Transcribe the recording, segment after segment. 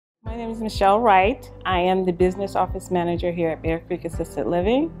My name is Michelle Wright. I am the business office manager here at Bear Creek Assisted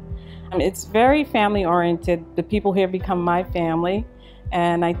Living. It's very family oriented. The people here become my family,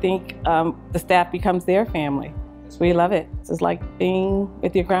 and I think the staff becomes their family. We love it. It's like being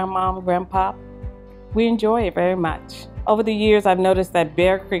with your grandma and grandpa. We enjoy it very much. Over the years, I've noticed that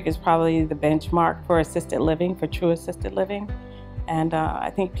Bear Creek is probably the benchmark for assisted living, for true assisted living. And I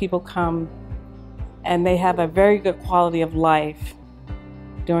think people come and they have a very good quality of life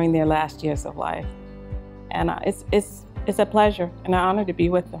during their last years of life. And it's a pleasure and an honor to be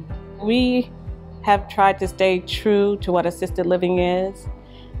with them. We have tried to stay true to what assisted living is.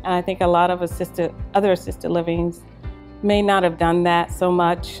 And I think a lot of other assisted livings may not have done that so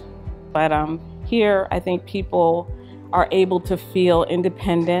much. But here, I think people are able to feel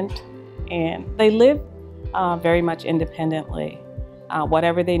independent, and they live very much independently.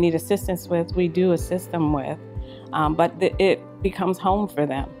 Whatever they need assistance with, we do assist them with, but it becomes home for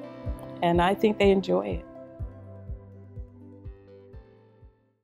them, and I think they enjoy it.